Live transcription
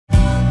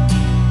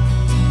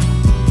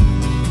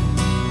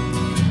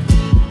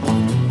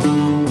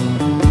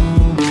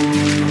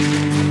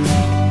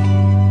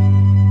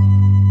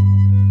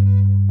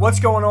What's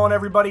going on,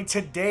 everybody?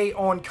 Today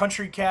on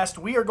CountryCast,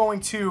 we are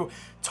going to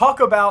talk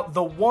about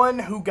the one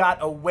who got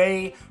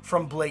away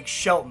from Blake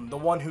Shelton, the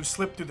one who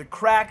slipped through the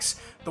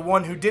cracks, the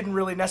one who didn't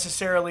really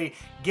necessarily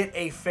get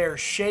a fair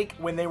shake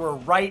when they were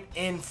right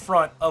in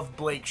front of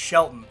Blake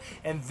Shelton.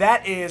 And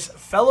that is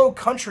fellow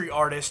country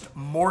artist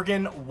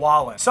Morgan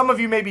Wallen. Some of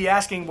you may be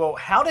asking, well,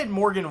 how did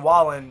Morgan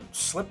Wallen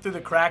slip through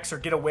the cracks or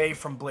get away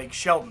from Blake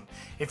Shelton?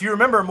 If you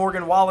remember,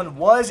 Morgan Wallen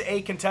was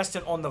a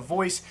contestant on The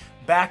Voice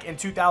back in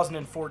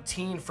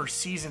 2014 for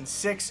season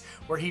 6,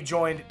 where he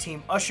joined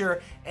Team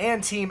Usher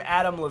and Team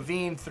Adam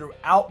Levine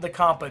throughout the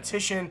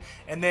competition.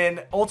 And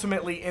then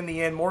ultimately, in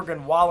the end,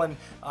 Morgan Wallen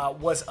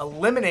was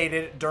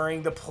eliminated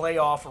during the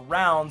playoff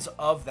rounds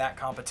of that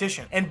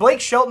competition. And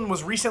Blake Shelton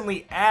was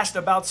recently asked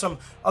about some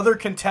other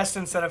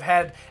contestants that have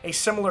had a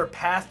similar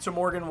path to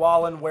Morgan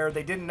Wallen, where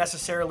they didn't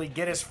necessarily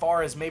get as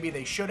far as maybe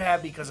they should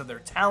have because of their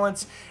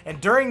talents.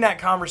 And during that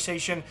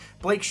conversation,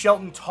 Blake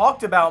Shelton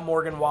talked about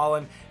Morgan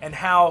Wallen and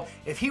how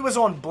if he was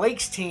on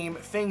Blake's team,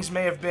 things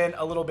may have been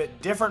a little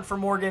bit different for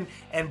Morgan,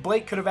 and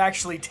Blake could have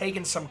actually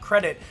taken some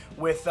credit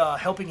with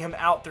helping him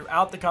out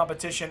throughout the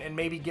competition and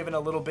maybe given a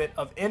little bit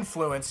of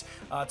influence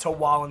to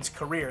Wallen's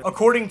career.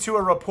 According to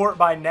a report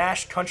by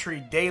Nash Country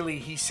Daily,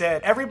 he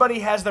said, "Everybody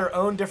has their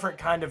own different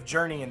kind of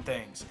journey and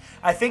things.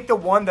 I think the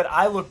one that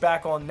I look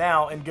back on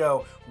now and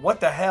go, what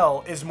the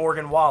hell is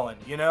Morgan Wallen,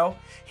 you know?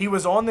 He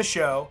was on the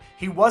show.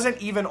 He wasn't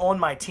even on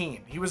my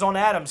team. He was on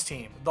Adam's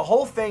team. The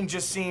whole thing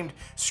just seemed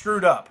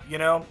screwed up, you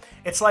know?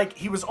 It's like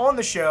he was on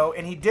the show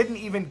and he didn't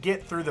even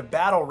get through the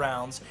battle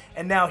rounds,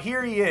 and now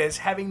here he is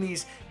having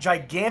these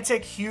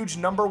gigantic, huge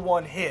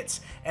 #1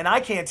 hits, and I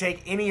can't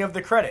take any of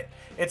the credit.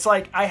 It's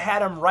like I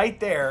had him right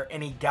there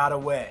and he got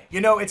away."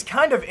 You know, it's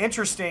kind of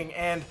interesting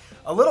and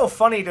a little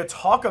funny to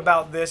talk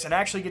about this and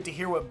actually get to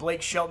hear what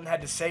Blake Shelton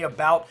had to say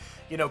about,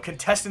 you know,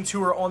 contestants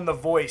who are on The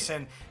Voice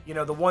and, you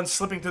know, the ones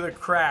slipping through the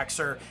cracks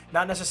or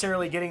not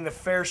necessarily getting the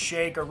fair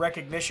shake or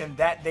recognition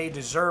that they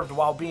deserved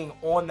while being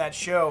on that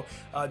show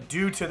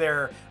due to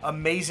their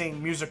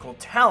amazing musical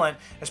talent.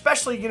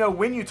 Especially, you know,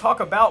 when you talk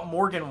about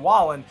Morgan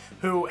Wallen,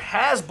 who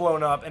has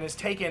blown up and has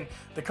taken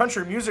the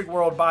country music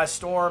world by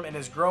storm and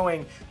is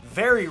growing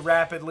very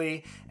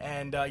rapidly.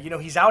 And, you know,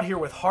 he's out here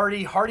with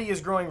Hardy. Hardy is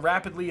growing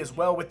rapidly as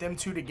well with them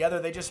two together.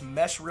 They just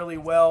mesh really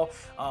well.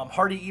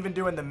 Hardy even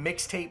doing the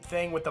mixtape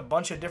thing with a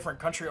bunch of different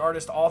country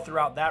artists all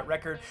throughout that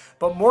record.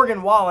 But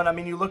Morgan Wallen, I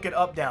mean, you look at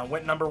Up Down,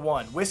 went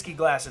 #1. Whiskey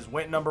Glasses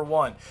went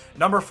 #1.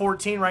 Number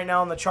 14 right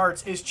now on the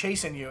charts is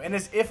Chasing You. And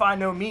his If I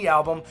Know Me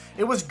album,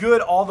 it was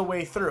good all the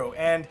way through.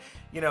 And,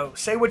 you know,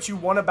 say what you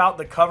want about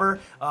the cover,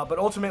 but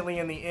ultimately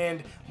in the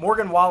end,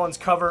 Morgan Wallen's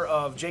cover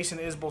of Jason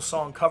Isbell's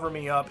song Cover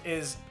Me Up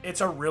it's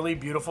a really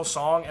beautiful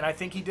song, and I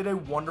think he did a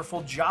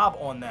wonderful job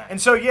on that.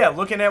 And so yeah,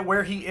 looking at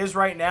where he is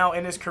right now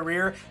in his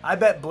career, I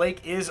bet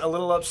Blake is a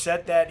little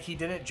upset that he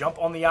didn't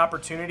jump on the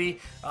opportunity,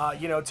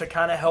 you know, to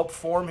kind of help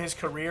form his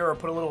career or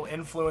put a little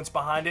influence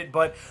behind it.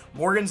 But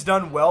Morgan's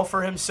done well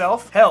for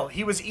himself. Hell,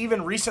 he was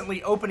even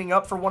recently opening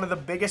up for one of the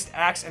biggest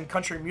acts in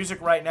country music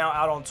right now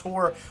out on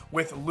tour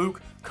with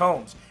Luke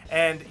Combs.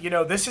 And, you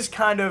know, this is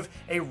kind of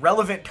a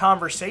relevant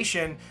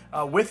conversation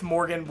with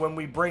Morgan when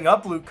we bring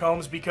up Luke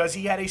Combs, because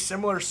he had a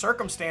similar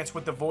circumstance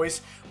with The Voice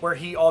where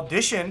he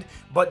auditioned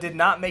but did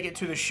not make it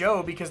to the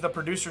show because the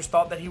producers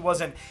thought that he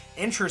wasn't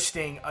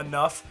interesting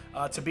enough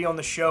to be on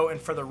the show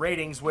and for the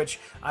ratings, which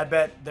I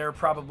bet they're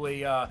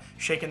probably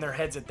shaking their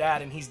heads at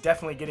that. And he's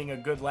definitely getting a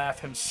good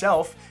laugh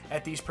himself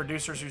at these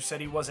producers who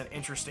said he wasn't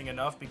interesting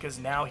enough, because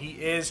now he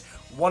is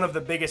one of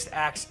the biggest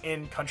acts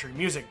in country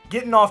music.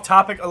 Getting off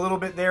topic a little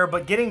bit there,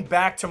 but getting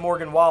back to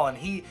Morgan Wallen,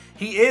 he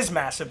is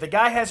massive. The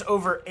guy has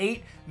over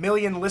 8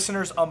 million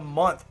listeners a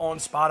month on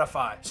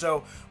Spotify.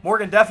 So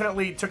Morgan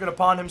definitely took it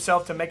upon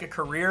himself to make a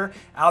career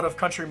out of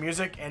country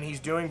music, and he's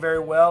doing very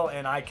well.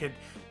 And I could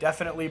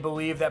definitely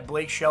believe that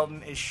Blake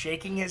Shelton is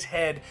shaking his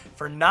head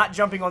for not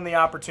jumping on the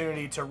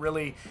opportunity to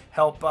really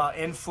help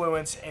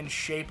influence and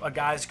shape a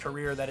guy's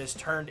career that has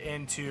turned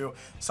into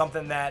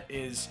something that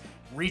is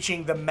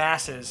reaching the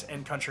masses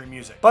in country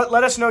music. But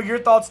let us know your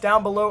thoughts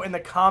down below in the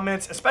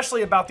comments,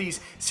 especially about these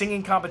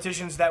singing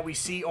competitions that we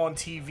see on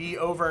TV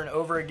over and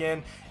over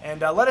again.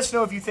 And let us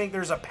know if you think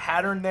there's a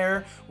pattern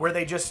there where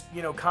they just,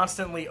 you know,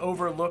 constantly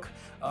overlook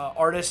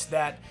artists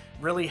that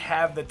really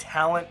have the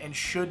talent and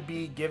should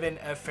be given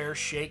a fair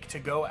shake to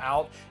go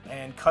out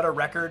and cut a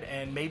record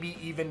and maybe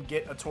even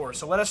get a tour.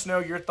 So let us know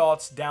your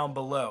thoughts down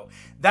below.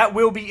 That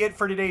will be it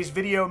for today's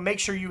video. Make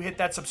sure you hit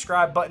that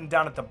subscribe button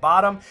down at the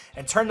bottom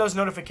and turn those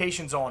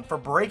notifications on for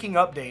breaking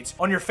updates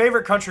on your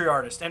favorite country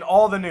artist and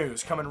all the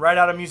news coming right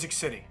out of Music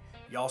City.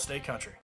 Y'all stay country.